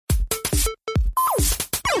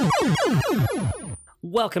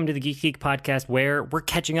Welcome to the Geek Geek Podcast, where we're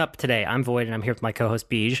catching up today. I'm Void, and I'm here with my co-host,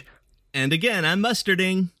 Beej. And again, I'm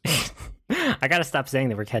Mustarding. I gotta stop saying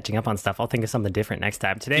that we're catching up on stuff. I'll think of something different next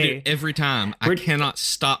time. Today, every time. I cannot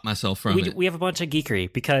stop myself from it. We have a bunch of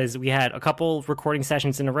geekery because we had a couple recording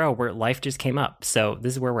sessions in a row where life just came up. So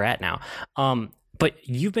this is where we're at now. But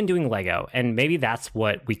you've been doing Lego, and maybe that's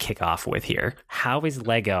what we kick off with here. How is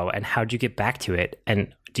Lego, and how'd you get back to it?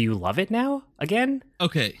 And do you love it now again?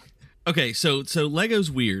 Okay, so Lego's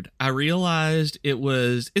weird. I realized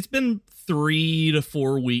it's been 3 to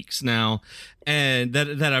 4 weeks now, and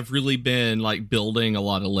that I've really been like building a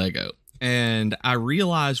lot of Lego. And I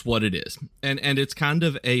realized what it is. And it's kind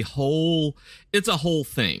of a whole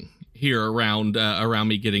thing here around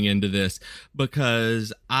me getting into this,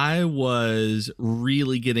 because I was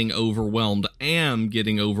really am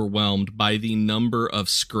getting overwhelmed by the number of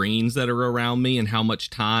screens that are around me and how much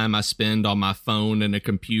time I spend on my phone and a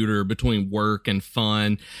computer between work and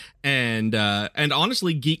fun. And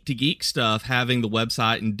honestly, Geek to Geek stuff, having the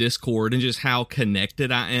website and Discord and just how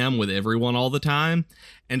connected I am with everyone all the time.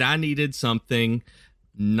 And I needed something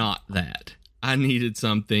not that. I needed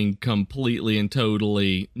something completely and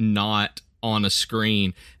totally not on a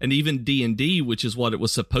screen. And even D&D, which is what it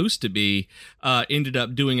was supposed to be, ended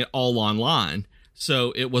up doing it all online.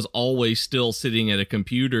 So it was always still sitting at a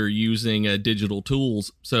computer using digital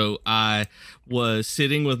tools. So I was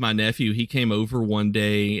sitting with my nephew. He came over one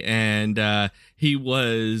day, and he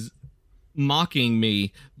was mocking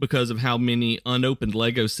me because of how many unopened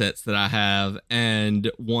Lego sets that I have. And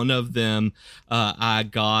one of them, I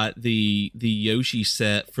got the Yoshi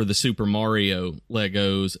set for the Super Mario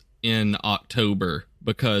Legos in October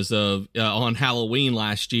because of on Halloween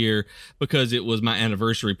last year, because it was my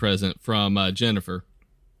anniversary present from Jennifer.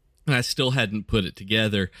 And I still hadn't put it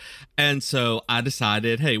together. And so I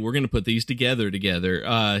decided, hey, we're going to put these together.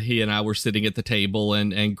 He and I were sitting at the table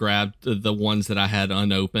and grabbed the ones that I had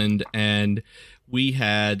unopened. And we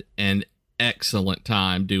had an excellent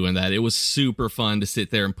time doing that. It was super fun to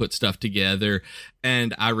sit there and put stuff together.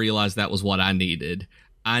 And I realized that was what I needed.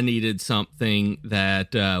 I needed something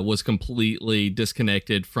that was completely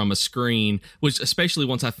disconnected from a screen, which especially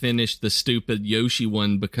once I finished the stupid Yoshi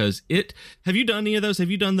one, because have you done any of those?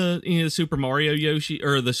 Have you done the Super Mario Yoshi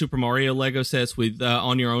or the Super Mario Lego sets with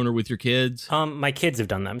on your own or with your kids? My kids have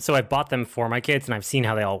done them. So I bought them for my kids, and I've seen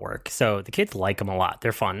how they all work. So the kids like them a lot.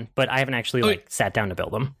 They're fun, but I haven't actually sat down to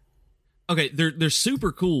build them. Okay, they're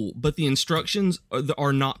super cool, but the instructions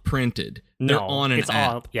are not printed. They're on an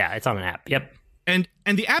app. It's on an app. Yep. And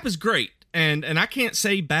the app is great, and I can't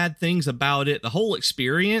say bad things about it. The whole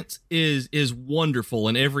experience is wonderful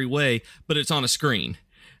in every way, but it's on a screen.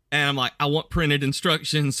 And I'm like, I want printed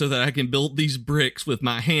instructions so that I can build these bricks with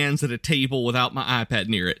my hands at a table without my iPad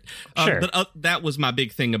near it. Sure. But that was my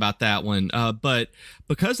big thing about that one. But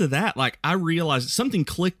because of that, like, I realized something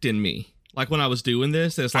clicked in me. Like when I was doing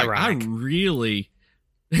this, it's like, ironic. I really...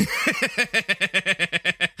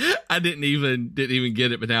 I didn't even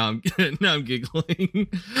get it, but now I'm giggling.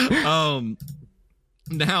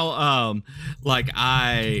 Like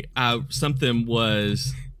I something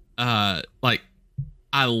was like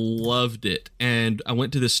I loved it, and I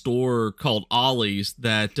went to this store called Ollie's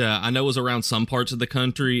that I know is around some parts of the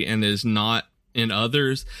country and is not in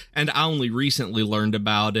others, and I only recently learned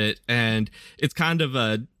about it, and it's kind of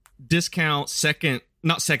a discount seconds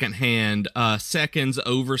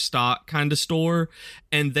overstock kind of store,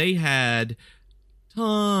 and they had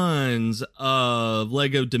tons of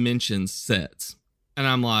Lego Dimensions sets, and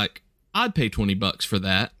I'm like, I'd pay $20 for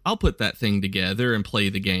that. I'll put that thing together and play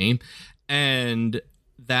the game. And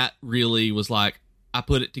that really was like, I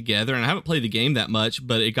put it together, and I haven't played the game that much,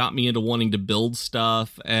 but it got me into wanting to build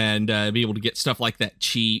stuff and be able to get stuff like that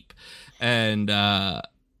cheap. And I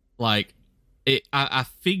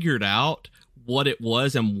figured out what it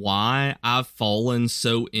was and why I've fallen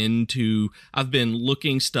so into. I've been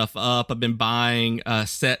looking stuff up. I've been buying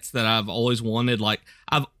sets that I've always wanted. Like,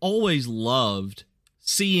 I've always loved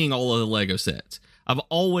seeing all of the Lego sets. I've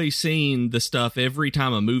always seen the stuff every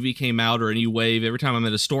time a movie came out or a new wave. Every time I'm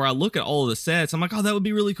at a store, I look at all of the sets. I'm like, oh, that would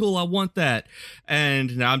be really cool. I want that.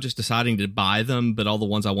 And now I'm just deciding to buy them. But all the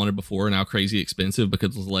ones I wanted before are now crazy expensive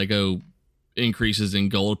because Lego increases in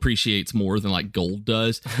gold, appreciates more than like gold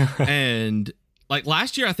does. And like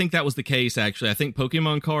last year, I think that was the case, actually. I think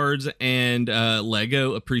Pokemon cards and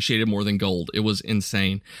Lego appreciated more than gold. It was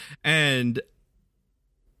insane. And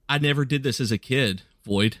I never did this as a kid,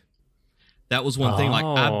 Void. That was one thing. Like,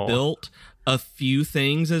 I built a few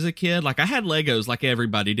things as a kid. Like I had Legos like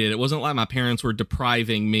everybody did. It wasn't like my parents were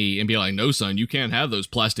depriving me and be like, no, son, you can't have those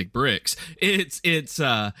plastic bricks. It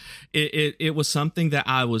was something that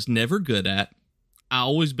I was never good at. I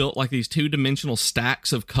always built like these 2-dimensional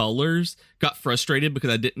stacks of colors, got frustrated because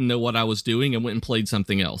I didn't know what I was doing and went and played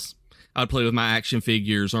something else. I'd play with my action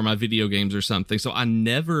figures or my video games or something. So I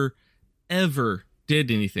never, ever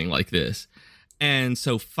did anything like this. And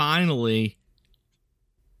so finally,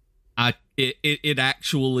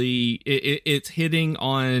 it's hitting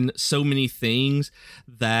on so many things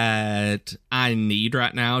that I need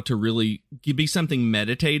right now to really be something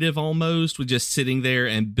meditative almost, with just sitting there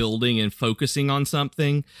and building and focusing on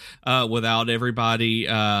something without everybody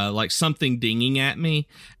like something dinging at me,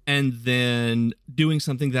 and then doing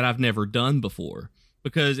something that I've never done before,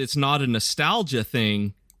 because it's not a nostalgia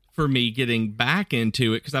thing for me getting back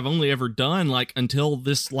into it, because I've only ever done like until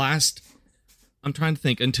this last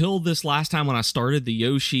time when I started the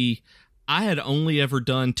Yoshi, I had only ever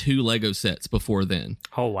done 2 Lego sets before then.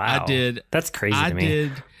 Oh, wow. That's crazy to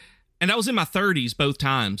me. And I was in my 30s both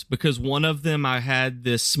times, because one of them I had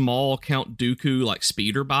this small Count Dooku like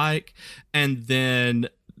speeder bike, and then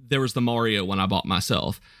there was the Mario one I bought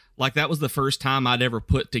myself. Like that was the first time I'd ever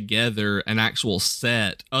put together an actual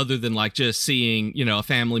set, other than like just seeing, you know, a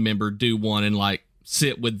family member do one and like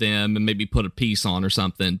sit with them and maybe put a piece on or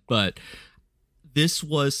something. But this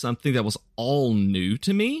was something that was all new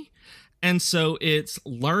to me. And so it's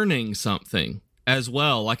learning something as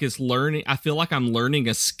well. Like it's learning, I feel like I'm learning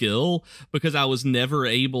a skill, because I was never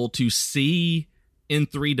able to see in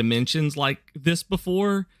 3 dimensions like this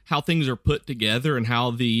before, how things are put together and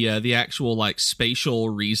how the actual like spatial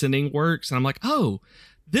reasoning works. And I'm like, oh,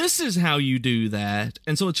 this is how you do that.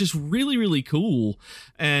 And so it's just really, really cool.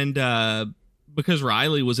 And because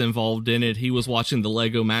Riley was involved in it, he was watching the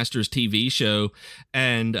Lego Masters TV show,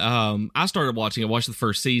 and I started watching it, watched the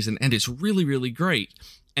first season, and it's really, really great.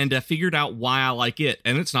 And I figured out why I like it,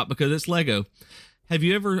 and it's not because it's Lego. Have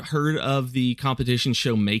you ever heard of the competition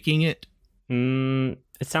show Making It?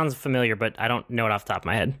 It sounds familiar, but I don't know it off the top of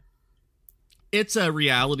my head. It's a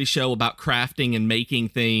reality show about crafting and making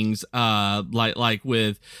things, like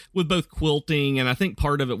with both quilting, and I think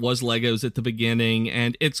part of it was Legos at the beginning.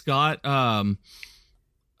 And it's got her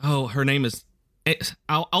name is,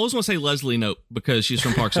 I always want to say Leslie Knope because she's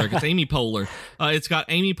from Parks and Rec. It's Amy Poehler. It's got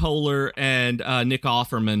Amy Poehler and Nick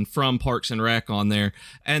Offerman from Parks and Rec on there,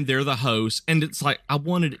 and they're the hosts. And it's like, I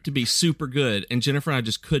wanted it to be super good, and Jennifer and I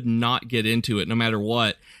just could not get into it no matter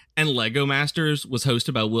what. And Lego Masters was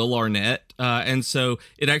hosted by Will Arnett, and so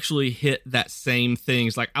it actually hit that same thing.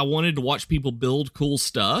 It's like I wanted to watch people build cool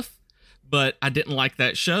stuff, but I didn't like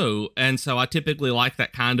that show, and so I typically like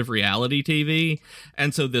that kind of reality TV,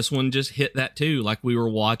 and so this one just hit that too. Like we were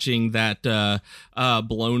watching that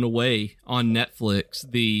Blown Away on Netflix,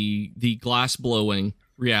 the glass blowing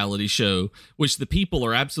reality show, which the people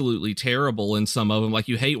are absolutely terrible in some of them. Like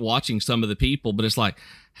you hate watching some of the people, but it's like,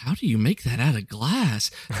 how do you make that out of glass?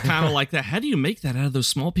 Kind of like that. How do you make that out of those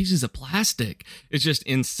small pieces of plastic? It's just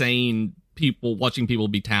insane, watching people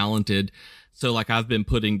be talented. So like I've been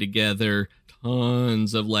putting together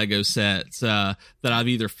tons of Lego sets that I've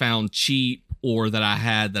either found cheap or that I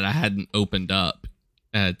hadn't opened up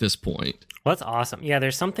at this point. Well, that's awesome. Yeah,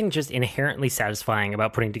 there's something just inherently satisfying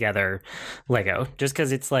about putting together Lego, just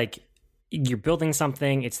because it's like you're building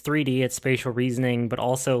something, it's 3D, it's spatial reasoning, but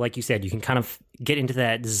also, like you said, you can kind of get into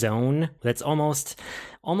that zone that's almost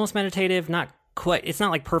meditative, not quite, it's not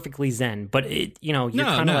like perfectly zen, but it, you know, you're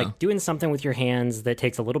kind of like doing something with your hands that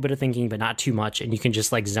takes a little bit of thinking, but not too much, and you can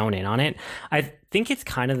just like zone in on it. I think it's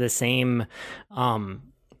kind of the same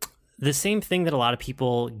thing that a lot of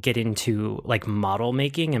people get into like model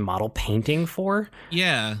making and model painting for.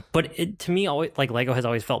 Yeah. But to me, always, like Lego has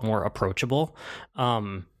always felt more approachable.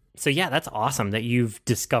 So yeah, that's awesome that you've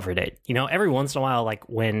discovered it. You know, every once in a while, like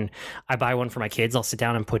when I buy one for my kids, I'll sit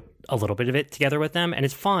down and put a little bit of it together with them, and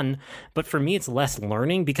it's fun. But for me, it's less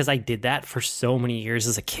learning because I did that for so many years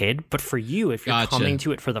as a kid. But for you, if you're coming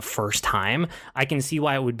to it for the first time, I can see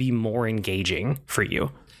why it would be more engaging for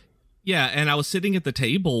you. Yeah, and I was sitting at the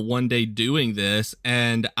table one day doing this,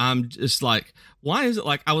 and I'm just like, why is it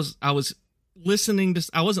like I wasn't listening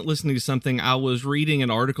to something, I was reading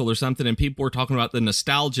an article or something, and people were talking about the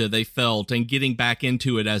nostalgia they felt and getting back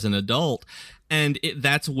into it as an adult. And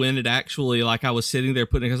that's when it actually, like, I was sitting there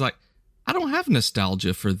I was like, I don't have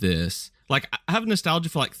nostalgia for this. Like, I have nostalgia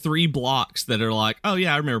for like 3 blocks that are like, oh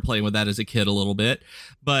yeah, I remember playing with that as a kid a little bit,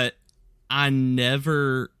 but I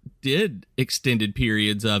never did extended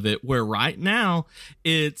periods of it, where right now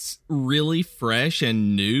it's really fresh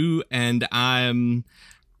and new, and I'm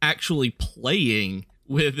actually playing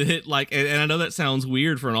with it. Like, and I know that sounds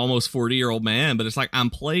weird for an almost 40-year-old man, but it's like I'm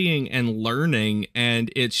playing and learning,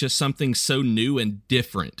 and it's just something so new and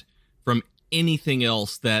different from anything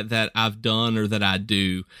else that I've done or that I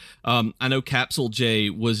do. I know Capsule J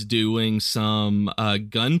was doing some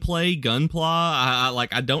gunpla.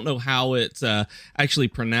 I don't know how it's actually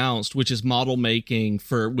pronounced, which is model making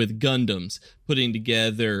with Gundams, putting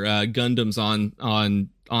together Gundams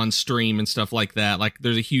on stream and stuff like that. Like,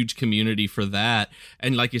 there's a huge community for that,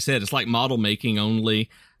 and like you said, it's like model making, only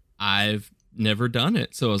I've never done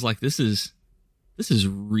it. So I was like, this is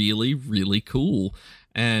really, really cool.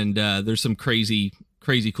 And there's some crazy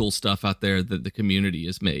cool stuff out there that the community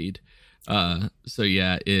has made. So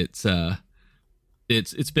yeah, it's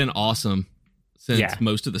been awesome since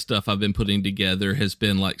most of the stuff I've been putting together has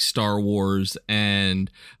been like Star Wars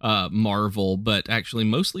and Marvel, but actually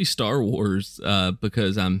mostly Star Wars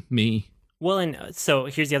because I'm me. Well, and so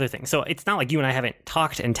here's the other thing. So it's not like you and I haven't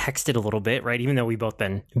talked and texted a little bit, right? Even though we've both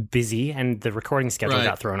been busy and the recording schedule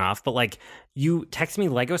got thrown off. But like, you text me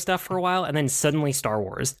Lego stuff for a while and then suddenly Star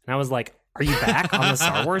Wars. And I was like, are you back on the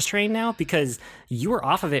Star Wars train now? Because you were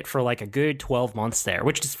off of it for like a good 12 months there,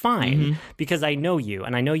 which is fine because I know you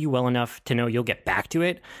and I know you well enough to know you'll get back to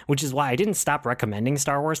it, which is why I didn't stop recommending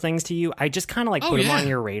Star Wars things to you. I just kind of like put them on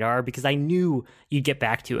your radar because I knew you'd get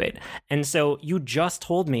back to it. And so you just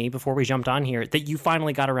told me before we jumped on here that you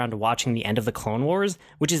finally got around to watching the end of the Clone Wars,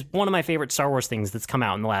 which is one of my favorite Star Wars things that's come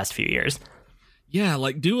out in the last few years. Yeah,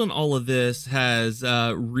 like doing all of this has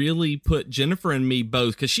really put Jennifer and me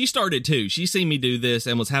both, because she started too. She seen me do this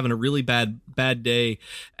and was having a really bad day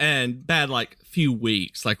and bad like few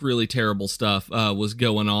weeks, like really terrible stuff was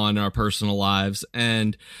going on in our personal lives.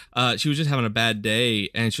 And she was just having a bad day.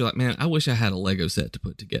 And she was like, man, I wish I had a Lego set to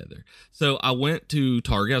put together. So I went to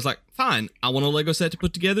Target. I was like, fine, I want a Lego set to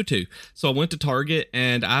put together too. So I went to Target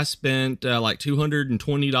and I spent like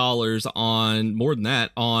 $220 on, more than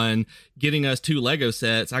that, on getting us 2 Lego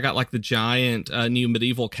sets. I got like the giant new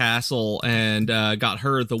medieval castle and got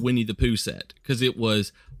her the Winnie the Pooh set because it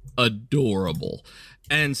was adorable.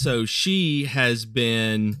 And so she has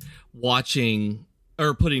been watching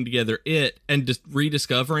or putting together it and just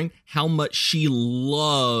rediscovering how much she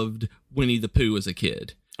loved Winnie the Pooh as a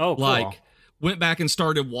kid. Oh, cool. Like, went back and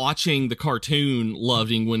started watching the cartoon,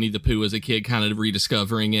 loving Winnie the Pooh as a kid, kind of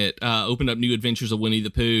rediscovering it, opened up New Adventures of Winnie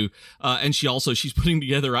the Pooh. And she's putting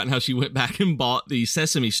together right now, she went back and bought the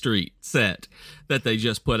Sesame Street set that they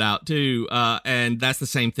just put out too. And that's the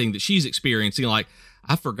same thing that she's experiencing. Like,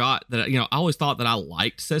 I forgot that, I always thought that I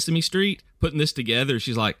liked Sesame Street. Putting this together,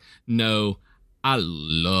 she's like, no, I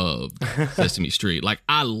love Sesame Street. Like,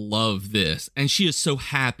 I love this. And she is so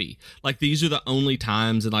happy. Like, these are the only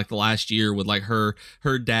times in like the last year with like her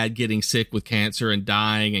dad getting sick with cancer and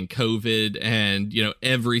dying and COVID and,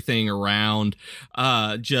 everything around,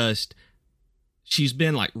 she's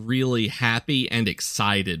been like really happy and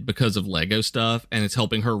excited because of Lego stuff, and it's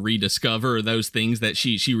helping her rediscover those things that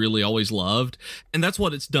she really always loved. And that's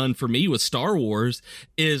what it's done for me with Star Wars,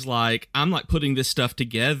 is like, I'm like putting this stuff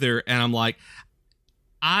together and I'm like,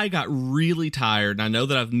 I got really tired, and I know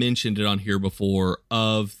that I've mentioned it on here before,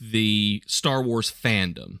 of the Star Wars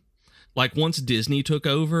fandom. Like, once Disney took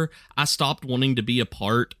over, I stopped wanting to be a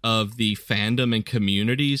part of the fandom and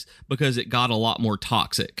communities because it got a lot more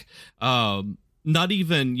toxic. Not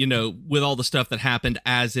even, with all the stuff that happened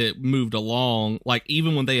as it moved along, like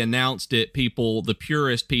even when they announced it, the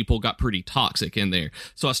purist people got pretty toxic in there.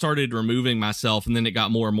 So I started removing myself, and then it got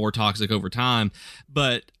more and more toxic over time.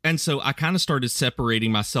 And so I kind of started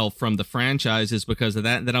separating myself from the franchises because of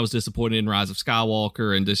that. And then I was disappointed in Rise of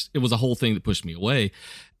Skywalker, and it was a whole thing that pushed me away.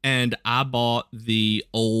 And I bought the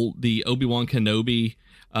Obi-Wan Kenobi,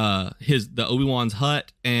 the Obi-Wan's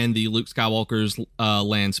hut and the Luke Skywalker's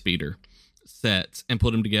land speeder sets, and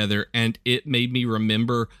put them together, and it made me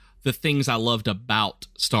remember the things I loved about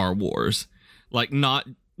Star Wars. Like, not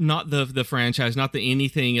the franchise, not the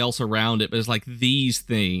anything else around it, but it's like these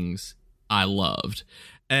things I loved.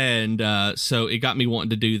 And so it got me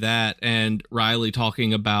wanting to do that. And Riley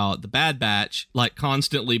talking about the Bad Batch, like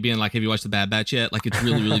constantly being like, have you watched the Bad Batch yet? Like, it's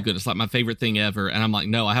really, really good. It's like my favorite thing ever. And I'm like,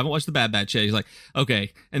 no, I haven't watched the Bad Batch yet. He's like,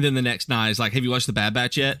 okay. And then the next night he's like, have you watched the Bad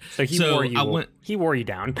Batch yet? So he wore you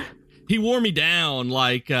down. He wore me down,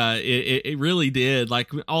 like it really did.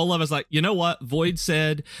 Like, all of us, like, you know what? Void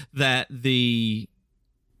said that the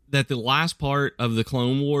last part of the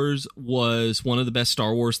Clone Wars was one of the best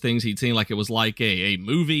Star Wars things he'd seen. Like, it was like a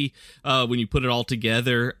movie when you put it all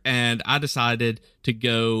together. And I decided to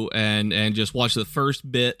go and just watch the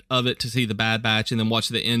first bit of it to see the Bad Batch, and then watch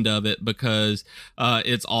the end of it because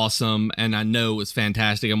it's awesome and I know it's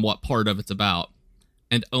fantastic and what part of it's about.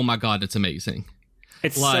 And oh my God, it's amazing.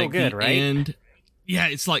 It's so good, right? And yeah,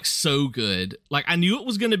 it's like so good. Like I knew it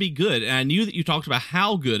was going to be good, and I knew that you talked about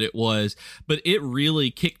how good it was, but it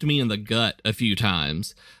really kicked me in the gut a few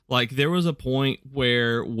times. Like there was a point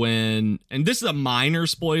where and this is a minor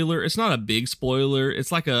spoiler, it's not a big spoiler,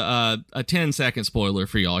 it's like a 10-second spoiler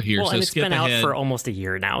for y'all here. Well, so and it's skip been ahead. out for almost a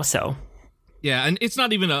year now, so. Yeah, and it's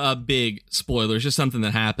not even a big spoiler. It's just something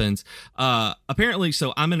that happens. Apparently,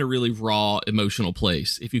 so I'm in a really raw emotional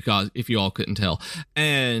place, if you all couldn't tell.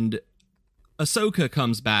 And Ahsoka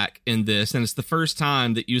comes back in this, and it's the first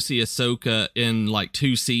time that you see Ahsoka in like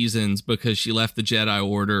 2 seasons because she left the Jedi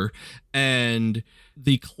Order, and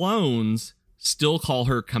the clones still call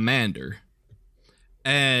her Commander.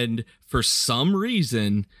 And for some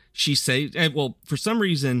reason, when she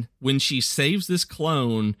saves this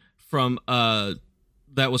clone from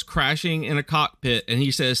that was crashing in a cockpit, and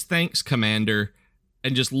he says, "Thanks, Commander,"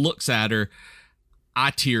 and just looks at her,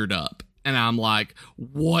 I teared up. And I'm like,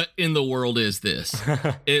 what in the world is this?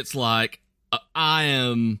 It's like, I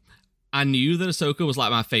knew that Ahsoka was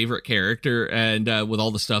like my favorite character, and with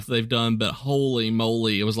all the stuff they've done, but holy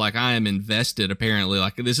moly, it was like I am invested, apparently.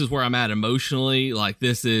 Like, this is where I'm at emotionally. Like,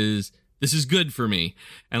 this is good for me.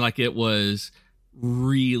 And like, it was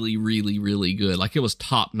really, really, really good. Like, it was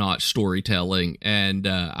top-notch storytelling, and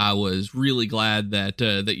I was really glad that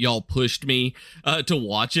y'all pushed me to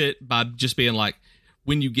watch it by just being like,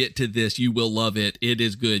 when you get to this, you will love it. It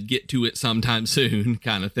is good. Get to it sometime soon,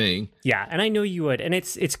 kind of thing. Yeah, and I know you would. And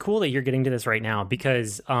it's cool that you're getting to this right now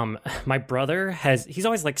because my brother he's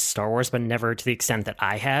always liked Star Wars, but never to the extent that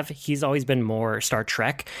I have. He's always been more Star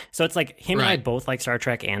Trek. So it's like him and I both like Star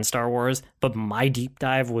Trek and Star Wars, but my deep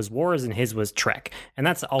dive was Wars and his was Trek. And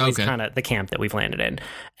that's always kind of the camp that we've landed in.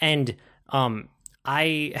 And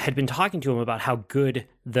I had been talking to him about how good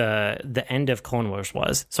the end of Clone Wars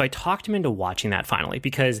was. So I talked him into watching that finally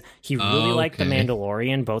because he really liked The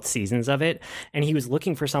Mandalorian, both seasons of it, and he was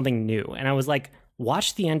looking for something new. And I was like,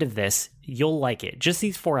 watch the end of this. You'll like it. Just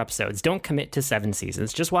these 4 episodes. Don't commit to 7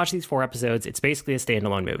 seasons. Just watch these 4 episodes. It's basically a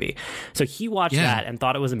standalone movie. So he watched that and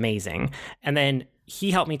thought it was amazing. And then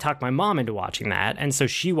he helped me talk my mom into watching that. And so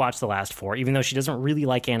she watched the last 4, even though she doesn't really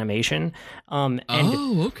like animation.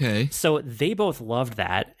 So they both loved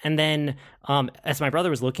that. And then as my brother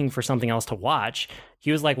was looking for something else to watch,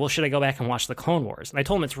 he was like, well, should I go back and watch the Clone Wars? And I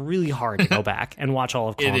told him it's really hard to go back and watch all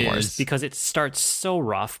of Clone Wars because it starts so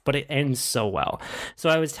rough, but it ends so well. So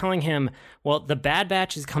I was telling him, well, The Bad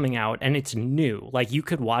Batch is coming out and it's new. Like you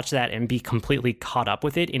could watch that and be completely caught up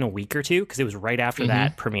with it in a week or 2 because it was right after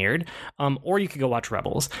that premiered. Or you could go watch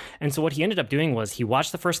Rebels. And so what he ended up doing was he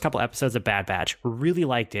watched the first couple episodes of Bad Batch, really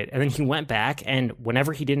liked it. And then he went back and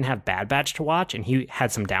whenever he didn't have Bad Batch to watch and he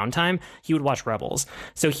had some downtime, he would watch Rebels.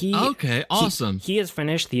 So he has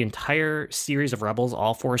finished the entire series of Rebels,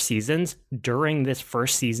 all 4 seasons, during this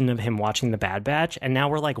first season of him watching the Bad Batch, and now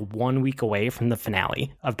we're like 1 week away from the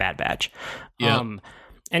finale of Bad Batch.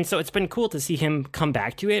 And so it's been cool to see him come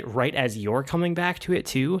back to it right as you're coming back to it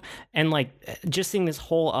too, and like just seeing this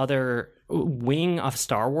whole other wing of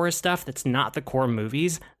Star Wars stuff that's not the core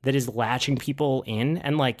movies that is latching people in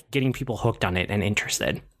and like getting people hooked on it and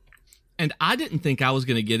interested. And I didn't think I was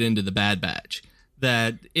going to get into the Bad Batch.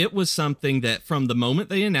 That it was something that from the moment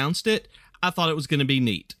they announced it, I thought it was going to be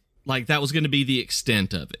neat. Like that was going to be the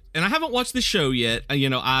extent of it. And I haven't watched the show yet.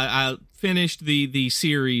 I finished the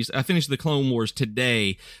series. I finished the Clone Wars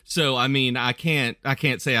today. So, I mean, I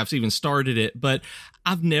can't say I've even started it, but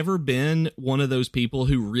I've never been one of those people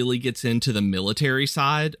who really gets into the military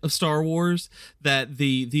side of Star Wars. That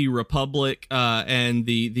the Republic and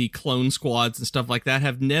the clone squads and stuff like that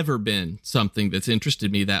have never been something that's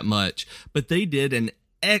interested me that much. But they did an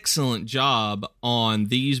excellent job on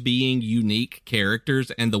these being unique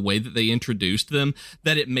characters and the way that they introduced them,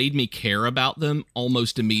 that it made me care about them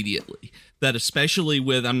almost immediately. That especially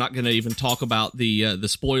with, I'm not going to even talk about the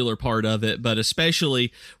spoiler part of it, but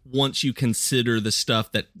especially once you consider the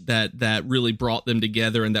stuff that really brought them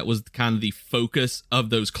together and that was kind of the focus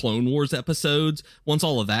of those Clone Wars episodes. Once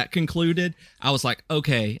all of that concluded, I was like,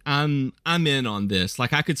 okay, I'm in on this.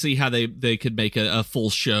 Like I could see how they could make a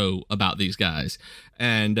full show about these guys.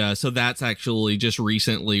 And so that's actually just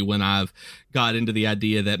recently when I've got into the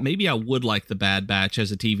idea that maybe I would like The Bad Batch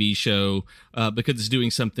as a TV show because it's doing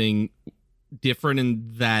something different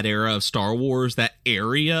in that era of Star Wars, that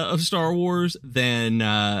area of Star Wars, than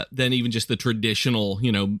even just the traditional,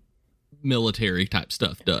 military type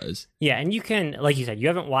stuff does. Yeah, and you can, like you said, you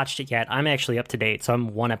haven't watched it yet. I'm actually up to date, so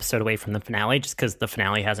I'm 1 episode away from the finale just because the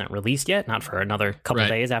finale hasn't released yet, not for another couple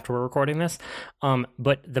days after we're recording this.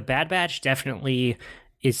 But The Bad Batch definitely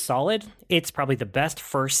is solid. It's probably the best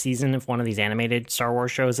first season of one of these animated Star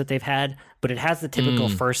Wars shows that they've had, but it has the typical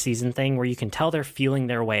first season thing where you can tell they're feeling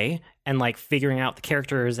their way and like figuring out the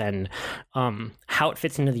characters and how it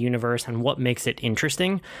fits into the universe and what makes it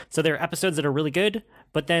interesting. So there are episodes that are really good,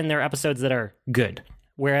 but then there are episodes that are good.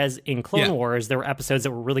 Whereas in Clone Wars, there were episodes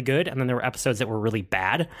that were really good, and then there were episodes that were really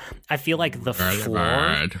bad. I feel like the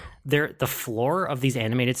floor of these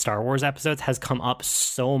animated Star Wars episodes has come up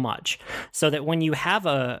so much, so that when you have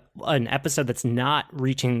an episode that's not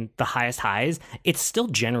reaching the highest highs, it's still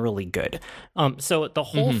generally good. So the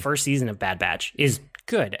whole first season of Bad Batch is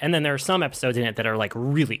good, and then there are some episodes in it that are like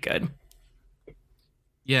really good.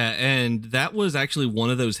 Yeah, and that was actually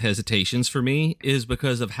one of those hesitations for me, is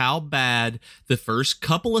because of how bad the first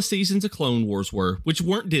couple of seasons of Clone Wars were, which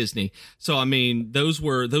weren't Disney. So I mean, those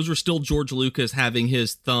were still George Lucas having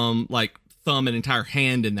his thumb an entire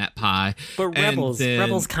hand in that pie. But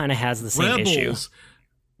Rebels kind of has the same issue.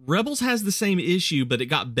 Rebels has the same issue, but it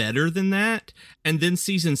got better than that. And then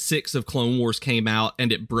season 6 of Clone Wars came out,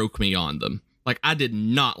 and it broke me on them. Like, I did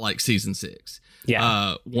not like season 6.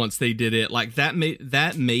 Yeah. Once they did it, like that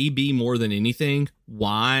may be more than anything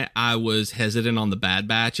why I was hesitant on the Bad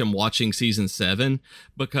Batch and watching season 7,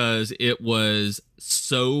 because it was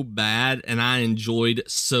so bad and I enjoyed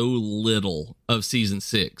so little of season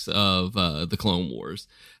 6 of the Clone Wars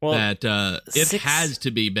that it has to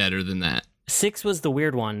be better than that. 6 was the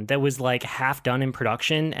weird one that was like half done in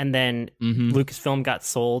production, and then Lucasfilm got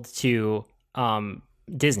sold to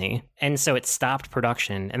Disney, and so it stopped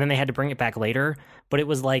production, and then they had to bring it back later, but it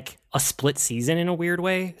was like a split season in a weird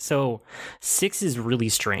way. So 6 is really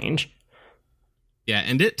strange. Yeah,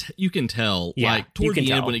 and you can tell, like toward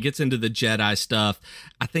the end when it gets into the Jedi stuff,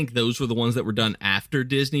 I think those were the ones that were done after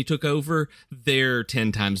Disney took over. They're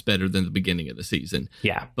 10 times better than the beginning of the season.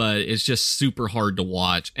 Yeah. But it's just super hard to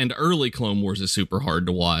watch, and early Clone Wars is super hard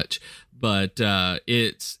to watch. But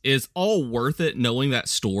it's all worth it knowing that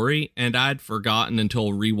story, and I'd forgotten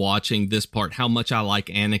until rewatching this part how much I like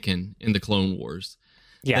Anakin in the Clone Wars.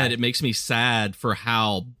 Yeah, that it makes me sad for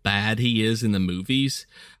how bad he is in the movies,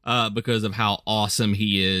 because of how awesome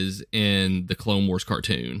he is in the Clone Wars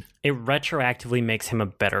cartoon. It retroactively makes him a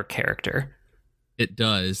better character. It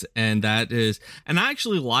does, and I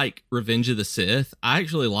actually like Revenge of the Sith. I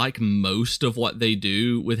actually like most of what they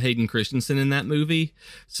do with Hayden Christensen in that movie.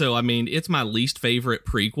 So, I mean, it's my least favorite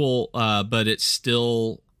prequel, but it's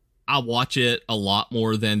still, I watch it a lot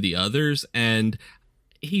more than the others, and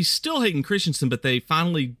he's still Hayden Christensen, but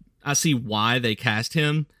I see why they cast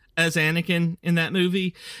him as Anakin in that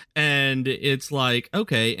movie, and it's like,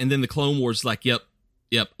 okay, and then the Clone Wars is like, yep,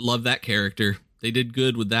 love that character. They did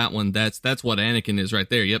good with that one. That's what Anakin is right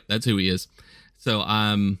there. Yep, that's who he is. So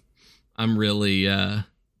I'm really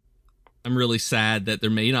sad that there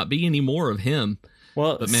may not be any more of him.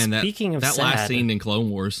 Well, but man, speaking of that sad, last scene in Clone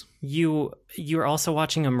Wars. You're also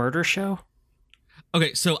watching a murder show?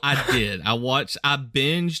 Okay, so I did. I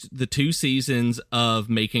binged the 2 seasons of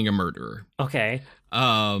Making a Murderer. Okay.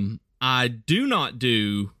 I do not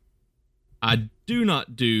do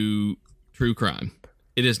true crime.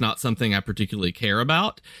 It is not something I particularly care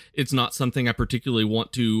about. It's not something I particularly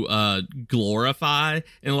want to glorify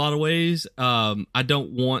in a lot of ways. I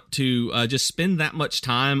don't want to just spend that much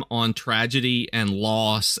time on tragedy and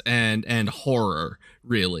loss and horror,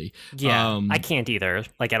 really. Yeah, I can't either,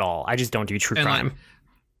 like at all. I just don't do true crime.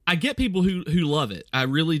 I get people who love it. I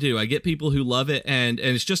really do. I get people who love it, and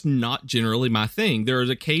it's just not generally my thing. There is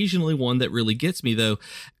occasionally one that really gets me, though.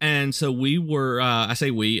 And so we were,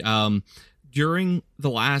 during the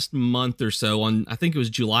last month or so, on I think it was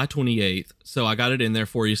July 28th. So I got it in there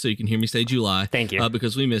for you so you can hear me say July. Thank you.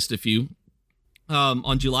 Because we missed a few.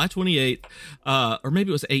 On July 28th, or maybe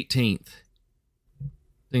it was 18th.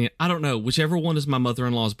 I don't know. Whichever one is my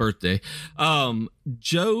mother-in-law's birthday.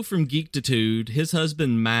 Joe from Geektitude, his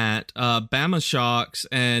husband Matt, Bama Shocks,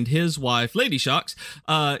 and his wife Lady Shocks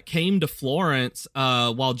came to Florence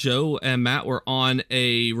while Joe and Matt were on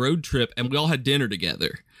a road trip, and we all had dinner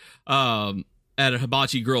together at a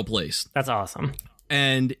hibachi grill place. That's awesome.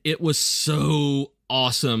 And it was so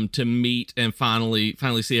awesome to meet and finally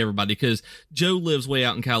see everybody, because Joe lives way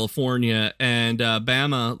out in California, and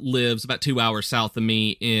Bama lives about 2 hours south of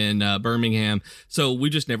me in Birmingham. So we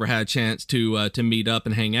just never had a chance to meet up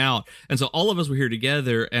and hang out. And so all of us were here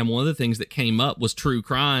together, and one of the things that came up was true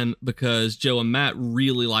crime, because Joe and Matt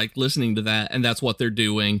really liked listening to that, and that's what they're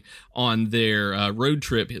doing on their road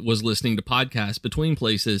trip, was listening to podcasts between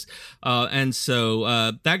places. And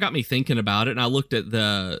so that got me thinking about it, and I looked at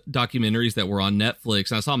the documentaries that were on Netflix,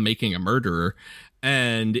 and I saw Making a Murderer,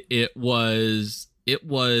 and it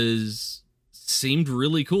seemed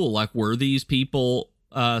really cool. Like, were these people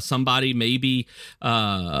somebody maybe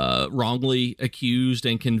wrongly accused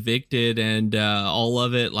and convicted, and all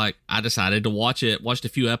of it. Like, I decided to watched a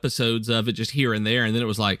few episodes of it just here and there, and then it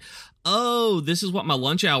was like, oh, this is what my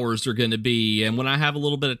lunch hours are going to be, and when I have a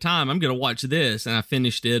little bit of time, I'm going to watch this. And I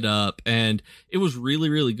finished it up, and it was really,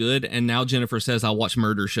 really good. And now Jennifer says I watch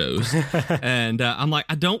murder shows, and I'm like,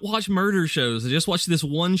 I don't watch murder shows. I just watched this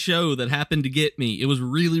one show that happened to get me. It was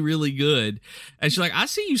really, really good. And she's like, I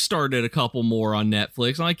see you started a couple more on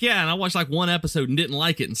Netflix. I'm like, yeah, and I watched like one episode and didn't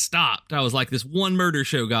like it and stopped. I was like, this one murder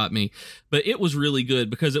show got me. But it was really good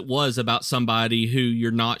because it was about somebody who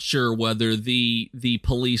you're not sure whether the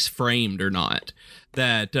police framed or not,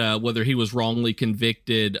 that whether he was wrongly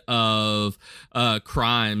convicted of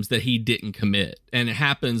crimes that he didn't commit. And it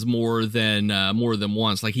happens more than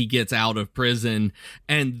once. Like, he gets out of prison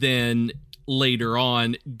and then later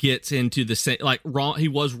on gets into the same, like, he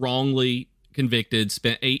was wrongly convicted,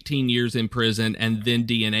 spent 18 years in prison, and then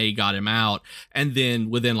DNA got him out, and then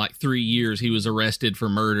within like 3 years he was arrested for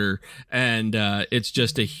murder. And it's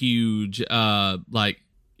just a huge like,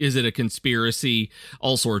 is it a conspiracy,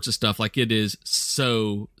 all sorts of stuff. Like, it is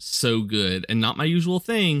so good, and not my usual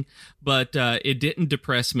thing, but it didn't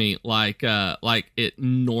depress me like it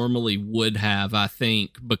normally would have, I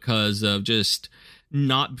think, because of just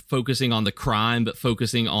not focusing on the crime, but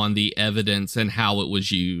focusing on the evidence and how it was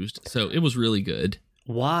used. So it was really good.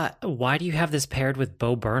 Why do you have this paired with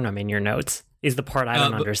Bo Burnham in your notes? Is the part I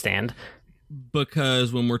don't understand.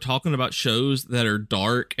 Because when we're talking about shows that are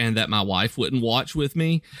dark and that my wife wouldn't watch with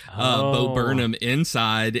me, Bo Burnham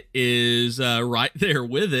Inside is right there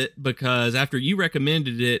with it, because after you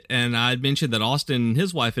recommended it and I'd mentioned that Austin and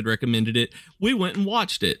his wife had recommended it, we went and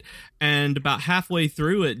watched it. And about halfway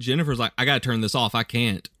through it, Jennifer's like, I got to turn this off. I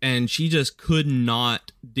can't. And she just could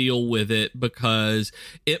not deal with it because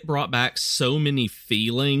it brought back so many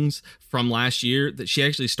feelings from last year that she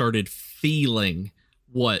actually started feeling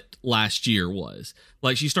what last year was.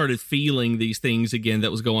 Like, she started feeling these things again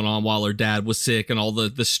that was going on while her dad was sick, and all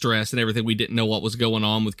the stress and everything. We didn't know what was going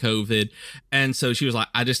on with COVID. And so she was like,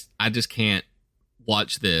 I just can't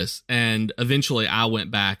watch this. And eventually I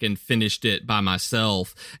went back and finished it by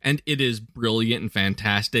myself, and it is brilliant and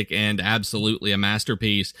fantastic and absolutely a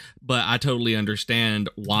masterpiece. But I totally understand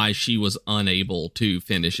why she was unable to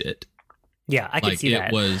finish it. Yeah, I can see that.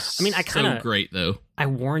 It was, I mean, so great though. I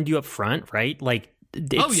warned you up front, right? Like,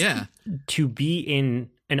 to be in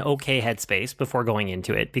an okay headspace before going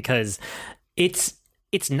into it, because it's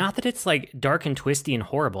not that it's like dark and twisty and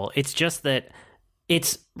horrible. It's just that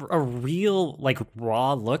it's a real, like,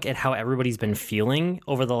 raw look at how everybody's been feeling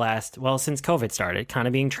over the last, well, since COVID started, kind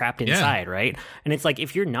of being trapped inside, right? And it's like,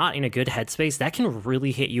 if you're not in a good headspace, that can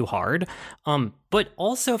really hit you hard. But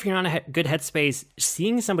also, if you're not in a good headspace,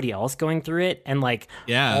 seeing somebody else going through it and, like,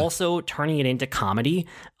 also turning it into comedy,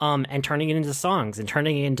 and turning it into songs and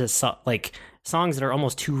turning it into songs that are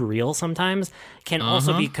almost too real sometimes can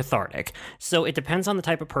also be cathartic. So it depends on the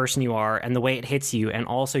type of person you are and the way it hits you, and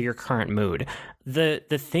also your current mood. The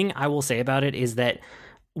thing I will say about it is that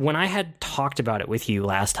when I had talked about it with you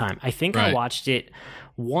last time, I think I watched it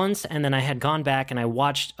once, and then I had gone back and I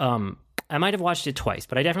watched I might have watched it twice,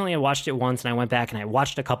 but I definitely had watched it once, and I went back and I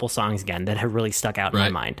watched a couple songs again that have really stuck out in my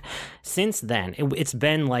mind. Since then, it's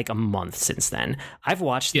been like a month since then. I've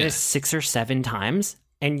watched this 6 or 7 times.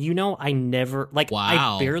 And I never,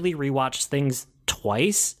 I barely rewatch things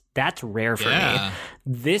twice. That's rare for me.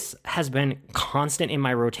 This has been constant in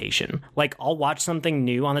my rotation. Like, I'll watch something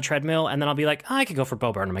new on the treadmill, and then I'll be like, I could go for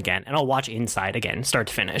Bo Burnham again. And I'll watch Inside again, start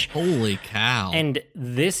to finish. Holy cow. And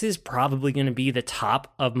this is probably going to be the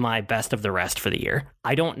top of my best of the rest for the year.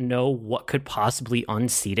 I don't know what could possibly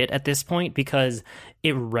unseat it at this point, because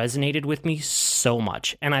it resonated with me so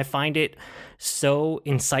much. And I find it so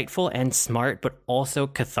insightful and smart, but also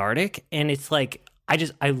cathartic. And it's like,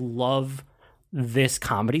 I love this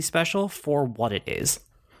comedy special for what it is.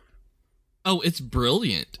 Oh, it's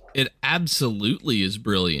brilliant. It absolutely is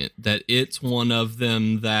brilliant. That it's one of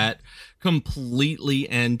them that completely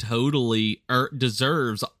and totally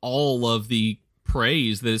deserves all of the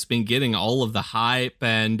praise that it's been getting, all of the hype,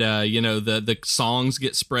 and the songs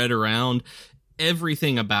get spread around.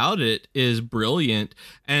 Everything about it is brilliant.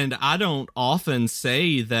 And I don't often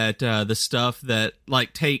say that the stuff that,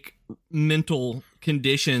 like, take mental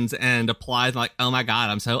conditions and apply, like, oh my god,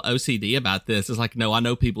 I'm so OCD about this. It's like, no, I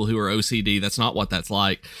know people who are OCD. That's not what that's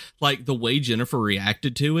like. Like, the way Jennifer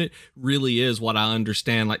reacted to it really is what I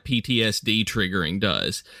understand, like, PTSD triggering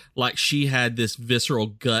does. Like, she had this visceral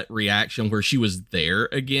gut reaction where she was there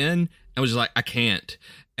again and was just like, I can't.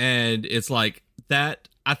 And it's like that.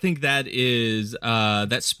 I think that is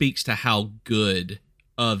that speaks to how good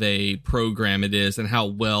of a program it is and how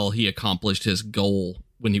well he accomplished his goal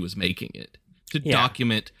when he was making it, to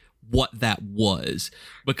document what that was,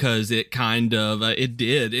 because it kind of it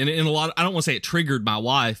did, and in a lot, I don't want to say it triggered my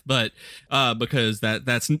wife, but because that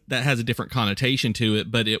has a different connotation to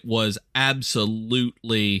it, but it was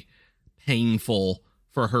absolutely painful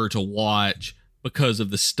for her to watch because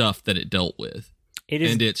of the stuff that it dealt with. It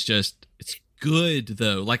is, and it's good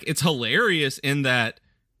though, like it's hilarious in that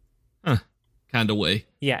kind of way.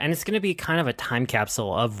 Yeah, and it's going to be kind of a time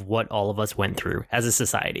capsule of what all of us went through as a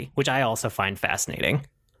society, which I also find fascinating.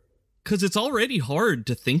 Because it's already hard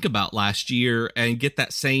to think about last year and get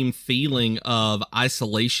that same feeling of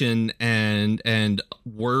isolation and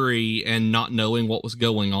worry and not knowing what was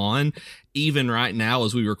going on. Even right now,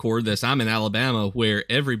 as we record this, I'm in Alabama, where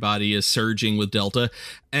everybody is surging with Delta,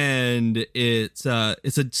 and it's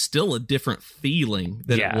still a different feeling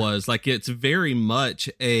than it was. Like, it's very much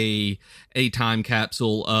a time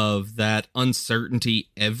capsule of that uncertainty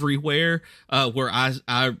everywhere, where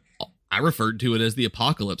I referred to it as the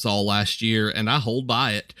apocalypse all last year, and I hold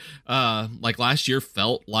by it. Like, last year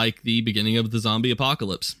felt like the beginning of the zombie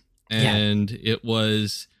apocalypse, and it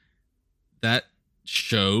was, that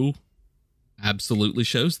show absolutely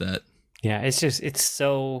shows that. Yeah, it's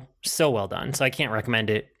so well done. So I can't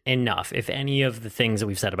recommend it enough. If any of the things that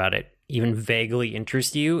we've said about it even vaguely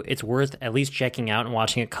interest you, it's worth at least checking out and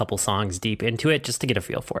watching a couple songs deep into it just to get a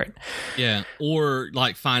feel for it. Yeah, or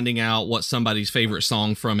like finding out what somebody's favorite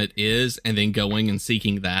song from it is and then going and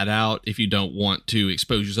seeking that out if you don't want to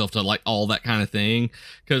expose yourself to like all that kind of thing.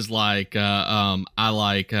 Because like I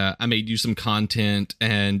made you some content,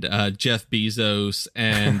 and Jeff Bezos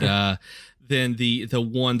and then the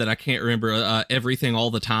one that I can't remember, Everything All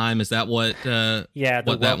the Time, is that what the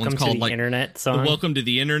what that one's called? Like Internet song. Welcome to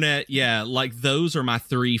the Internet. Yeah, like those are my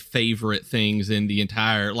three favorite things in the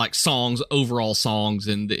entire, like, songs, overall songs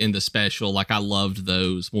in the special. Like, I loved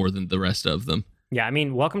those more than the rest of them. Yeah, I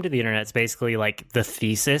mean, Welcome to the Internet is basically like the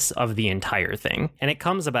thesis of the entire thing. And it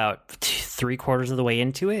comes about 3/4 of the way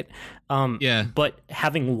into it. But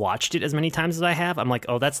having watched it as many times as I have, I'm like,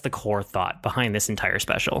 oh, that's the core thought behind this entire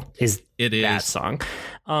special is that song.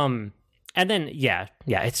 And then,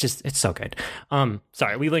 it's so good.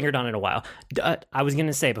 Sorry, we lingered on it a while. I was going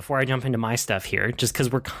to say, before I jump into my stuff here, just because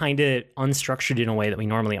we're kind of unstructured in a way that we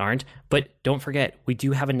normally aren't, but don't forget, we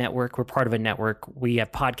do have a network. We're part of a network. We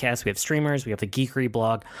have podcasts, we have streamers, we have the Geekery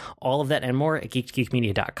blog, all of that and more at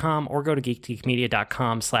geektogeekmedia.com, or go to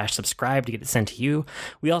geektogeekmedia.com/subscribe to get it sent to you.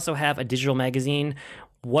 We also have a digital magazine.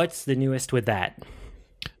 What's the newest with that?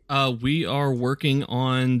 We are working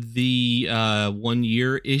on the 1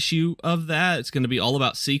 year issue of that. It's going to be all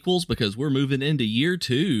about sequels because we're moving into year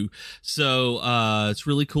 2. So it's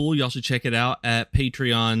really cool. Y'all should check it out at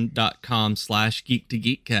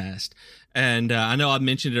patreon.com/geek2geekcast. And I know I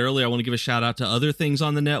mentioned it earlier. I want to give a shout out to other things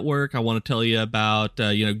on the network. I want to tell you about,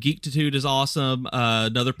 Geektitude is awesome.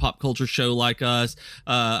 Another pop culture show like us.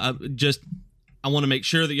 I want to make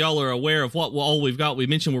sure that y'all are aware of what all we've got. We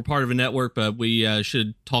mentioned we're part of a network, but we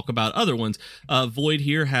should talk about other ones. Void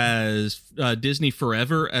here has Disney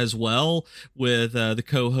Forever as well, with the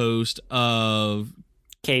co-host of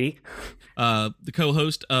Katie. The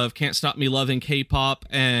co-host of Can't Stop Me Loving K-Pop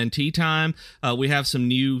and Tea Time. We have some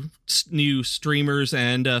new streamers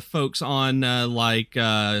and folks on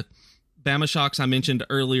Bama Shocks, I mentioned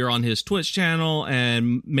earlier, on his Twitch channel,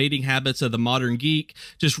 and Mating Habits of the Modern Geek.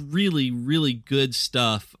 Just really, really good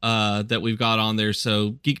stuff that we've got on there.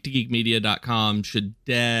 So geektogeekmedia.com should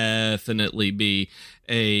definitely be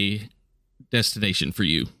a destination for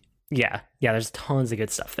you. Yeah, there's tons of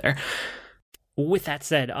good stuff there. With that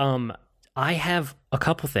said, I have a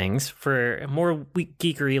couple things for more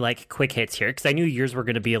geekery, like quick hits here, because I knew yours were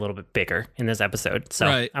going to be a little bit bigger in this episode. So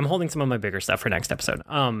right. I'm holding some of my bigger stuff for next episode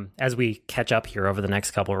as we catch up here over the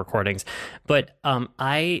next couple of recordings. But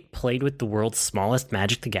I played with the world's smallest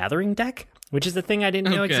Magic the Gathering deck, which is the thing I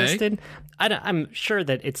didn't know existed. I'm sure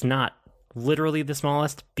that it's not literally the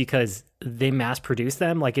smallest because they mass produce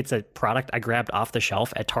them. Like, it's a product I grabbed off the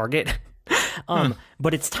shelf at Target.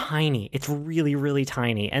 But it's tiny. It's really, really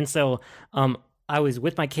tiny. And so I was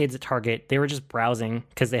with my kids at Target. They were just browsing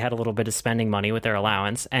because they had a little bit of spending money with their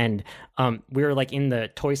allowance. And we were like in the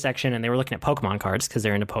toy section, and they were looking at Pokemon cards because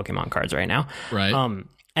they're into Pokemon cards right now. Right.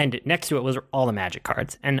 And next to it was all the Magic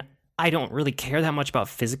cards. And I don't really care that much about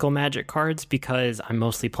physical Magic cards because I'm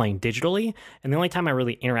mostly playing digitally. And the only time I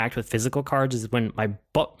really interact with physical cards is when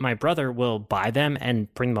my brother will buy them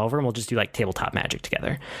and bring them over, and we'll just do like tabletop Magic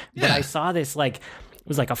together. Yeah. But I saw this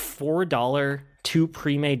was like a $4 two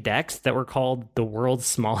pre-made decks that were called the world's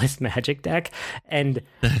smallest Magic deck, and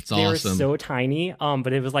That's they were awesome. so tiny,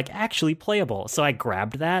 but it was like actually playable. So I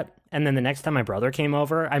grabbed that, and then the next time my brother came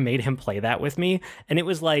over, I made him play that with me, and it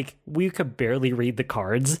was like we could barely read the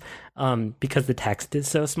cards because the text is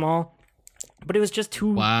so small. But it was just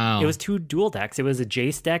two. Wow. It was two dual decks. It was a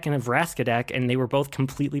Jace deck and a Vraska deck, and they were both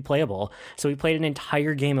completely playable. So we played an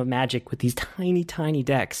entire game of Magic with these tiny, tiny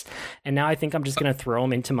decks. And now I think I'm just gonna throw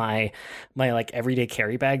them into my like everyday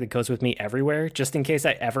carry bag that goes with me everywhere, just in case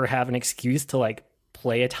I ever have an excuse to like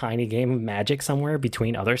play a tiny game of Magic somewhere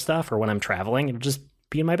between other stuff, or when I'm traveling. It'll just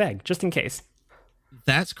be in my bag, just in case.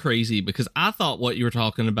 That's crazy, because I thought what you were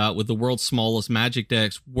talking about with the world's smallest Magic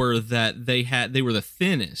decks were that they were the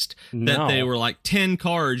thinnest. No. That they were like 10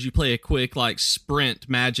 cards. You play a quick like sprint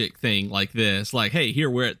Magic thing like this. Like, hey, here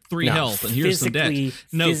we're at 3 health and here's some decks.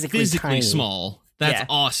 No, physically tiny. small. That's Yeah.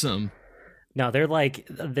 awesome. No, they're I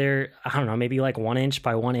don't know, maybe like 1 inch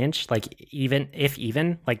by 1 inch, like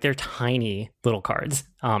even like they're tiny little cards.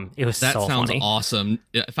 It was That so sounds funny. awesome.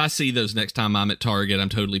 If I see those next time I'm at Target, I'm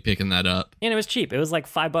totally picking that up. And it was cheap. It was like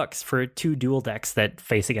 $5 for two dual decks that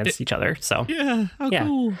face against each other. So Yeah, how Yeah.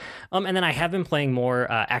 cool. and then I have been playing more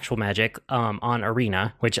actual Magic on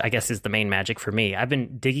Arena, which I guess is the main Magic for me. I've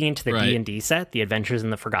been digging into the Right. D&D set, the Adventures in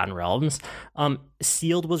the Forgotten Realms.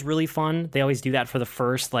 Sealed was really fun. They always do that for the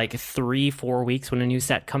first like 3-4 weeks when a new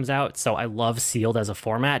set comes out. So I love Sealed as a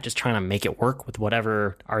format, just trying to make it work with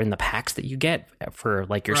whatever are in the packs that you get for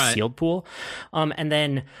like your Right. sealed pool. And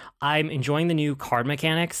then I'm enjoying the new card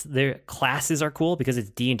mechanics. Their classes are cool because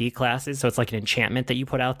it's D&D classes, so it's like an enchantment that you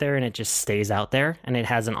put out there and it just stays out there, and it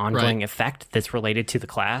has an ongoing Right. effect that's related to the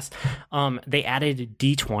class. They added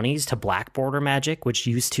D20s to black border Magic, which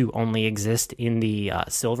used to only exist in the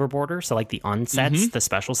silver border, so like the unsets, the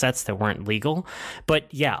special sets that weren't legal. But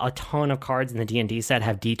yeah, a ton of cards in the D&D set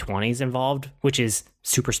have D20s involved, which is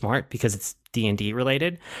super smart because it's D&D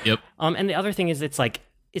related. Yep. And the other thing is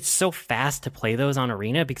it's so fast to play those on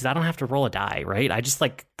Arena because I don't have to roll a die, right? I just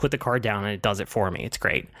like put the card down and it does it for me. It's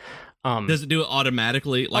great. Does it do it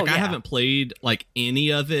automatically? Like, yeah. I haven't played like any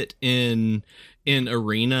of it in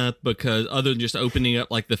Arena, because other than just opening up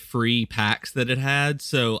like the free packs that it had,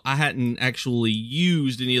 so I hadn't actually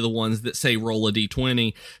used any of the ones that say roll a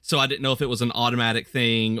d20, so I didn't know if it was an automatic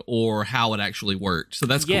thing or how it actually worked. So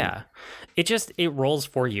that's cool. Yeah. It rolls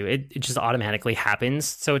for you. It just automatically happens.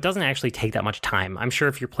 So it doesn't actually take that much time. I'm sure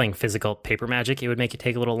if you're playing physical paper Magic, it would make it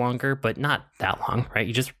take a little longer, but not that long, right?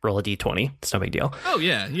 You just roll a D20. It's no big deal. Oh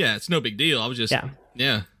yeah, it's no big deal. I was just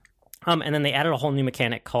yeah. And then they added a whole new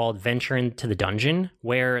mechanic called Venture into the Dungeon,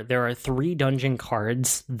 where there are 3 dungeon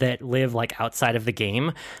cards that live like outside of the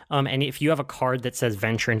game. And if you have a card that says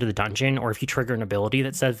Venture into the Dungeon, or if you trigger an ability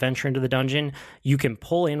that says Venture into the Dungeon, you can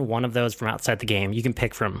pull in one of those from outside the game. You can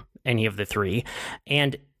pick from any of the 3.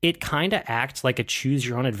 And it kind of acts like a choose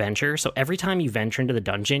your own adventure. So every time you venture into the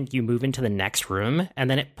dungeon, you move into the next room, and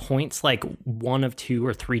then it points like 1 of 2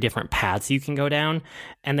 or 3 different paths you can go down,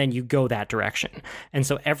 and then you go that direction. And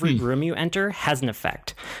so every room you enter has an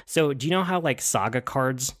effect. So do you know how like saga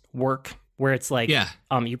cards work? Where it's like,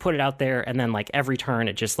 you put it out there, and then like every turn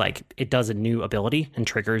it just like it does a new ability and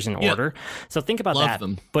triggers in order. So think about Love that.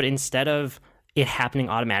 them. But instead of it happening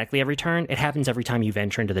automatically every turn, it happens every time you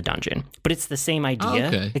venture into the dungeon. But it's the same idea,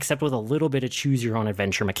 Okay. except with a little bit of choose your own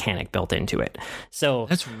adventure mechanic built into it. So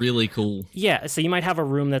That's really cool. yeah, so you might have a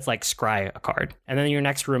room that's like scry a card, and then your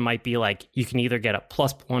next room might be like you can either get a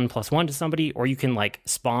 +1/+1 to somebody, or you can like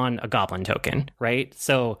spawn a goblin token, right?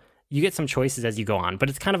 So you get some choices as you go on, but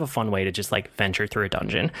it's kind of a fun way to just like venture through a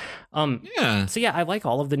dungeon. Yeah. So yeah, I like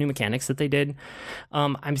all of the new mechanics that they did.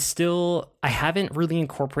 I haven't really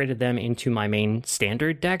incorporated them into my main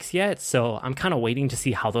standard decks yet, so I'm kind of waiting to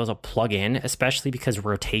see how those will plug in, especially because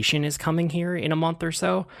rotation is coming here in a month or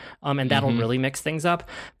so, and that'll really mix things up.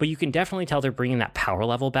 But you can definitely tell they're bringing that power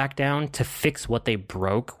level back down to fix what they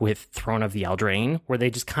broke with Throne of the Eldraine, where they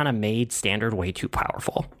just kind of made standard way too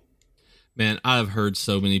powerful. Man, I've heard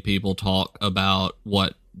so many people talk about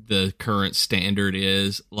what the current standard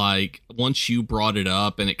is. Like, once you brought it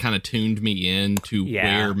up and it kind of tuned me in to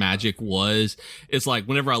where Magic was, it's like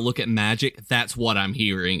whenever I look at Magic, that's what I'm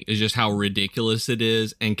hearing, is just how ridiculous it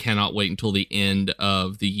is, and cannot wait until the end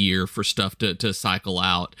of the year for stuff to cycle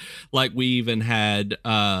out. Like, we even had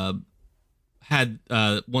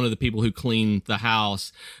one of the people who cleaned the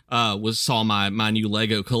house saw my new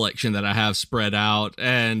Lego collection that I have spread out,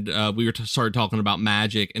 and we started talking about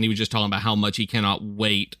Magic, and he was just talking about how much he cannot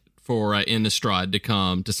wait for Innistrad to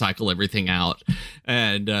come to cycle everything out.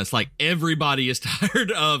 And it's like everybody is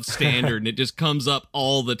tired of Standard, and it just comes up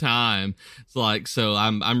all the time. It's like, so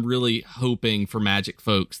I'm really hoping for Magic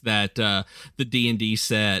folks that the D&D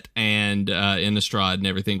set and Innistrad and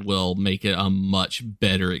everything will make it a much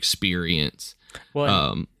better experience.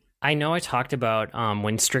 Well, I know I talked about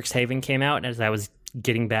when Strixhaven came out, as I was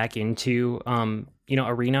getting back into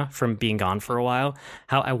Arena from being gone for a while,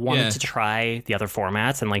 how I wanted to try the other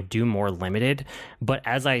formats and like do more limited, but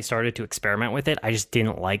as I started to experiment with it, I just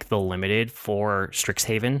didn't like the limited for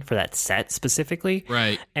Strixhaven, for that set specifically,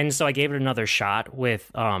 right? And so I gave it another shot with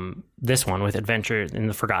this one, with Adventure in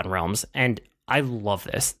the Forgotten Realms, and I love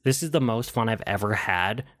this. This is the most fun I've ever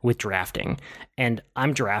had with drafting, and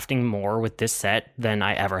I'm drafting more with this set than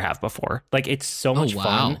I ever have before. Like, it's so much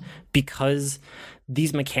fun because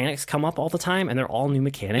these mechanics come up all the time, and they're all new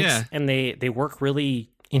mechanics, and they work really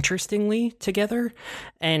interestingly together.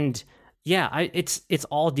 And yeah, it's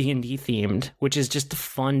all D&D themed, which is just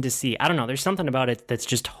fun to see. I don't know, there's something about it that's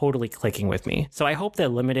just totally clicking with me. So I hope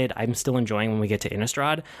that limited I'm still enjoying when we get to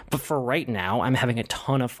Innistrad, but for right now, I'm having a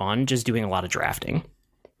ton of fun just doing a lot of drafting.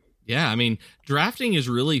 Yeah, I mean, drafting is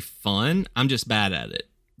really fun. I'm just bad at it.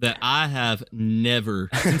 That I have never,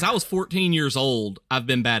 since I was 14 years old, I've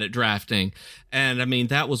been bad at drafting. And I mean,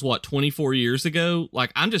 that was 24 years ago?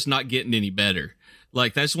 Like, I'm just not getting any better.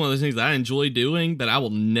 Like, that's one of those things that I enjoy doing, but I will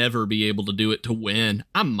never be able to do it to win.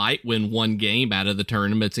 I might win one game out of the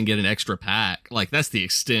tournaments and get an extra pack. Like, that's the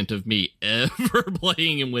extent of me ever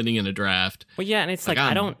playing and winning in a draft. Well, yeah, and it's like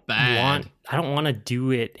I don't want to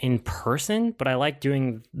do it in person, but I like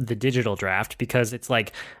doing the digital draft because it's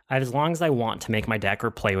like, as long as I want to make my deck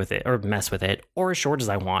or play with it or mess with it, or as short as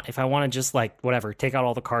I want, if I want to just like whatever, take out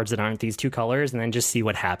all the cards that aren't these two colors and then just see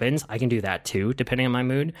what happens, I can do that too, depending on my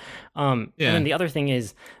mood. And then the other thing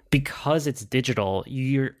is, because it's digital,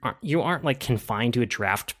 you aren't like confined to a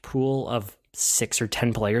draft pool of 6 or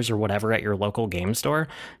 10 players or whatever at your local game store,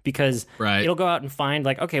 because it'll go out and find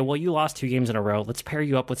like, okay, well, you lost 2 games in a row. Let's pair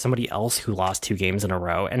you up with somebody else who lost 2 games in a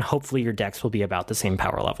row, and hopefully your decks will be about the same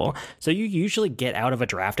power level. So you usually get out of a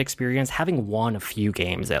draft experience having won a few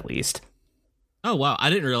games at least. Oh, wow. I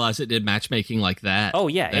didn't realize it did matchmaking like that. Oh,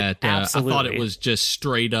 yeah, absolutely. I thought it was just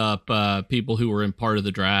straight up people who were in part of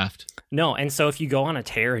the draft. No, and so if you go on a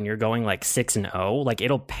tear and you're going like 6-0, like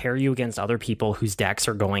it'll pair you against other people whose decks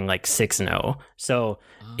are going like 6-0. So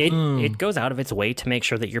it goes out of its way to make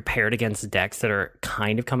sure that you're paired against decks that are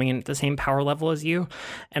kind of coming in at the same power level as you.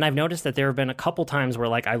 And I've noticed that there have been a couple times where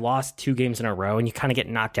like I lost 2 games in a row, and you kind of get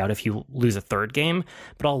knocked out if you lose a third game,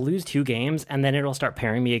 but I'll lose 2 games and then it'll start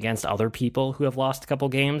pairing me against other people who have lost a couple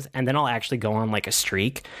games, and then I'll actually go on like a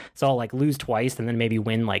streak. So I'll like lose twice and then maybe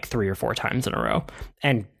win like 3 or 4 times in a row.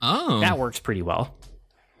 And that works pretty well.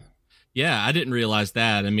 Yeah, I didn't realize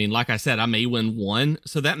that. I mean, like I said, I may win 1,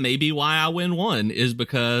 so that may be why I win 1, is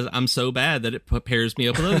because I'm so bad that it pairs me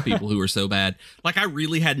up with other people who are so bad. Like, I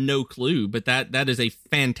really had no clue, but that is a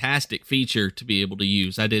fantastic feature to be able to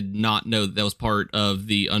use. I did not know that was part of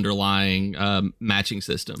the underlying matching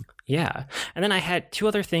system. Yeah, and then I had 2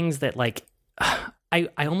 other things that like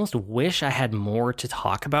I almost wish I had more to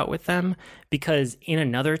talk about with them, because in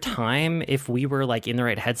another time, if we were like in the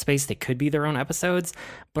right headspace, they could be their own episodes,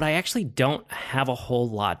 but I actually don't have a whole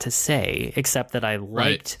lot to say except that I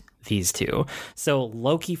liked these 2. So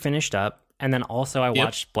Loki finished up, and then also I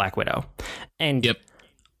watched Black Widow, and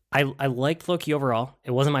I liked Loki overall.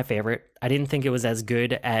 It wasn't my favorite. I didn't think it was as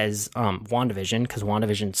good as WandaVision, because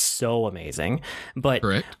WandaVision's so amazing, but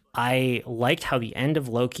I liked how the end of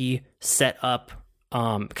Loki set up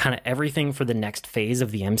kind of everything for the next phase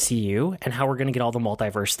of the MCU, and how we're going to get all the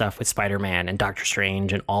multiverse stuff with Spider-Man and Doctor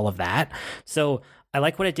Strange and all of that. So I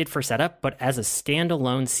like what it did for setup, but as a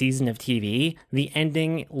standalone season of TV, the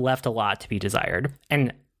ending left a lot to be desired.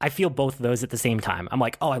 And I feel both of those at the same time. I'm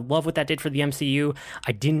like, oh, I love what that did for the MCU.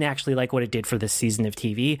 I didn't actually like what it did for this season of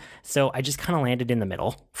TV. So I just kind of landed in the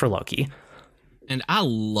middle for Loki. And I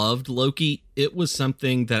loved Loki. It was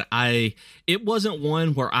something that it wasn't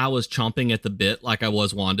one where I was chomping at the bit like I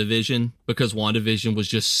was WandaVision, because WandaVision was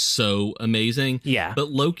just so amazing. Yeah. But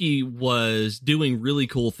Loki was doing really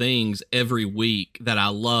cool things every week that I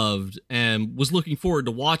loved and was looking forward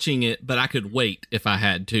to watching it, but I could wait if I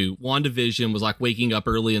had to. WandaVision was like waking up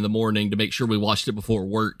early in the morning to make sure we watched it before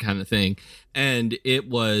work kind of thing. And it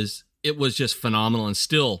was just phenomenal, and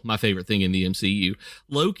still my favorite thing in the MCU.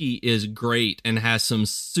 Loki is great and has some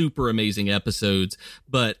super amazing episodes,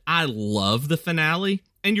 but I love the finale.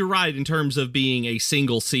 And you're right, in terms of being a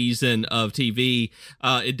single season of TV,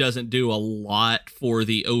 it doesn't do a lot for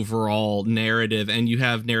the overall narrative, and you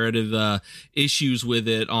have narrative issues with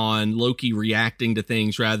it on Loki reacting to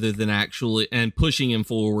things rather than actually, and pushing him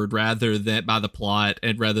forward rather than by the plot,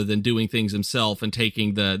 and rather than doing things himself and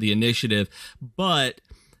taking the initiative. But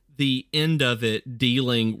the end of it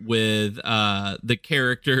dealing with the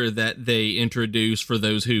character that they introduce, for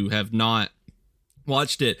those who have not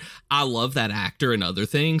watched it, I love that actor and other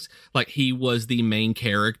things. Like, he was the main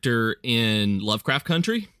character in Lovecraft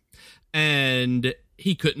Country, and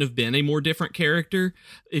he couldn't have been a more different character.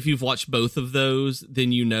 If you've watched both of those,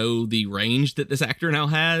 then you know the range that this actor now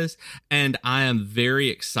has, and I am very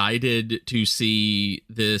excited to see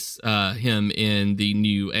this him in the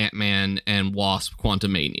new Ant-Man and Wasp: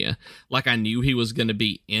 Quantumania. Like, I knew he was going to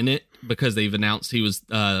be in it because they've announced he was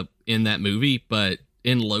in that movie, but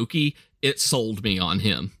in Loki, it sold me on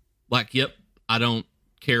him. Like, yep, I don't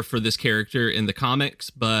care for this character in the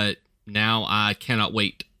comics, but now I cannot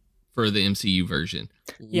wait for the MCU version.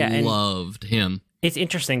 Yeah, loved him. It's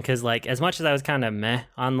interesting because, like, as much as I was kind of meh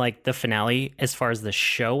on, like, the finale as far as the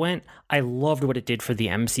show went, I loved what it did for the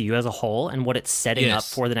MCU as a whole and what it's setting up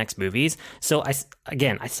for the next movies. So,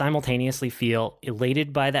 I simultaneously feel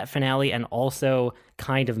elated by that finale and also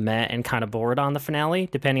kind of meh and kind of bored on the finale,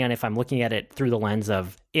 depending on if I'm looking at it through the lens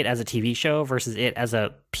of it as a TV show versus it as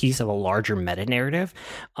a piece of a larger meta-narrative.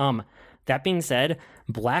 That being said,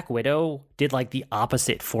 Black Widow did, like, the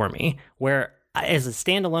opposite for me, where as a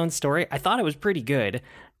standalone story, I thought it was pretty good,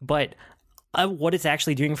 but what it's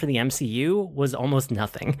actually doing for the MCU was almost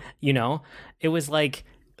nothing. You know, it was like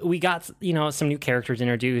we got, you know, some new characters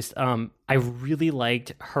introduced. I really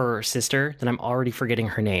liked her sister, that I'm already forgetting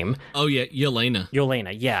her name. Oh yeah, Yelena.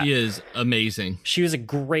 Yeah. She is amazing. She was a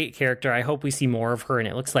great character. I hope we see more of her, and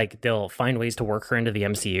it looks like they'll find ways to work her into the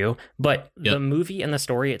MCU. But the movie and the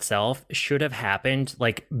story itself should have happened,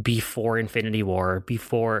 like, before Infinity War,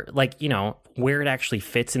 before, like, you know, where it actually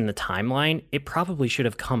fits in the timeline. It probably should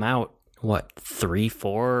have come out, 3,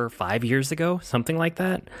 4, 5 years ago, something like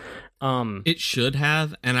that. It should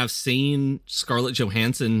have, and I've seen Scarlett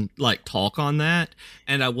Johansson, like, talk on that,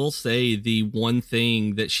 and I will say the one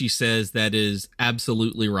thing that she says that is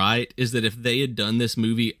absolutely right is that if they had done this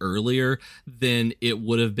movie earlier, then it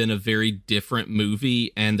would have been a very different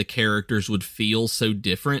movie, and the characters would feel so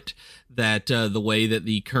different. That the way that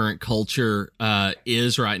the current culture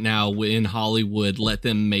is right now in Hollywood let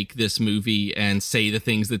them make this movie and say the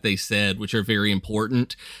things that they said, which are very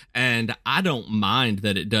important. And I don't mind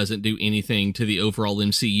that it doesn't do anything to the overall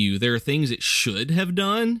MCU. There are things it should have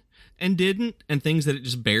done and didn't, and things that it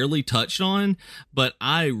just barely touched on. But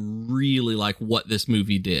I really like what this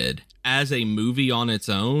movie did. As a movie on its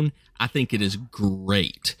own, I think it is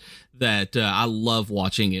great. That I love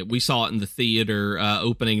watching it. We saw it in the theater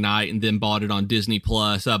opening night, and then bought it on Disney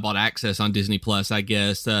Plus. Bought access on Disney Plus, I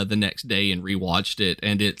guess, the next day, and rewatched it.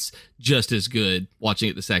 And it's just as good watching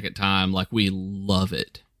it the second time. Like, we love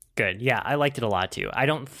it. Good. Yeah, I liked it a lot too. I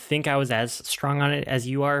don't think I was as strong on it as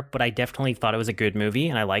you are, but I definitely thought it was a good movie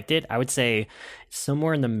and I liked it. I would say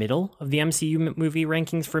somewhere in the middle of the MCU movie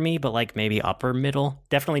rankings for me, but like maybe upper middle.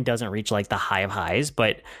 Definitely doesn't reach like the high of highs,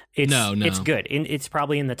 but it's good. It's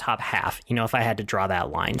probably in the top half, you know, if I had to draw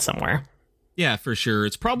that line somewhere. Yeah, for sure.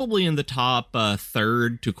 It's probably in the top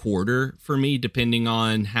third to quarter for me, depending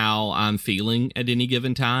on how I'm feeling at any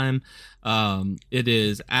given time. It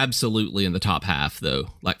is absolutely in the top half, though.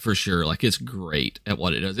 Like, for sure. Like, it's great at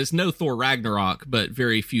what it does. It's no Thor Ragnarok, but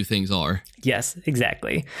very few things are. Yes,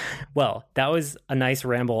 exactly. Well, that was a nice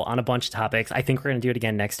ramble on a bunch of topics. I think we're going to do it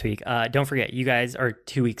again next week. Don't forget, you guys are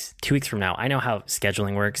 2 weeks from now. I know how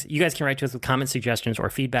scheduling works. You guys can write to us with comments, suggestions, or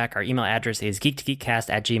feedback. Our email address is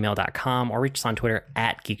geek2geekcast@gmail.com, or reach us on Twitter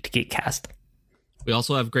 @geek2geekcast. We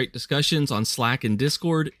also have great discussions on Slack and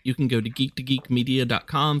Discord. You can go to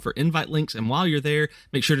geek2geekmedia.com for invite links, and while you're there,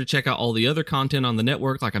 make sure to check out all the other content on the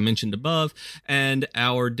network, like I mentioned above, and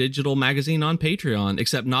our digital magazine on Patreon,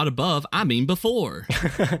 except not above, I mean before.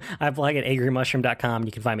 I blog at agreemushroom.com.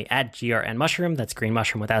 You can find me at grnmushroom. That's green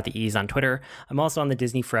mushroom without the E's on Twitter. I'm also on the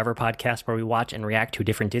Disney Forever podcast, where we watch and react to a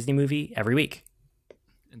different Disney movie every week.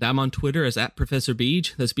 And I'm on Twitter as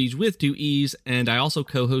 @ProfessorBeej. That's Beej with 2 E's. And I also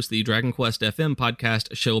co-host the Dragon Quest FM podcast,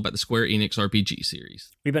 a show about the Square Enix RPG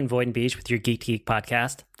series. We've been Void and Beej with your Geek to Geek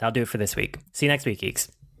podcast. That'll do it for this week. See you next week, geeks.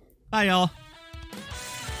 Bye, y'all.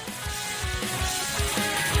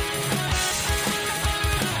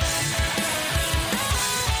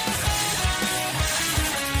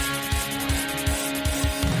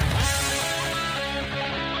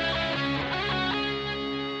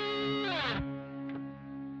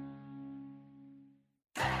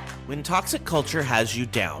 when toxic culture has you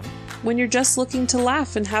down. When you're just looking to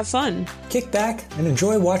laugh and have fun. Kick back and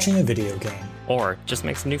enjoy watching a video game. Or just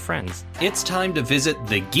make some new friends. It's time to visit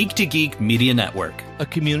the Geek to Geek Media Network, a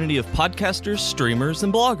community of podcasters, streamers,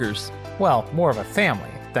 and bloggers. Well, more of a family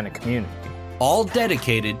than a community. All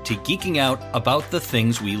dedicated to geeking out about the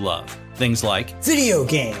things we love. Things like video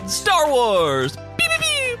games, Star Wars,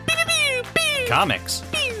 comics,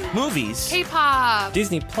 movies, K-pop,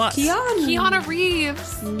 Disney Plus, Keanu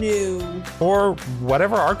Reeves, new, or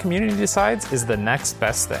whatever our community decides is the next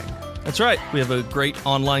best thing. That's right. We have a great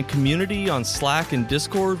online community on Slack and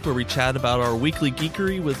Discord where we chat about our weekly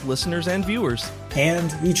geekery with listeners and viewers.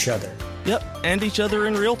 And each other. Yep, and each other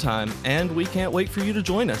in real time. And we can't wait for you to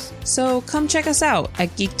join us. So come check us out at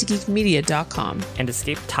geektogeekmedia.com. And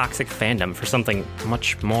escape toxic fandom for something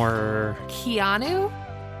much more... Keanu?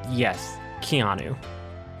 Yes, Keanu.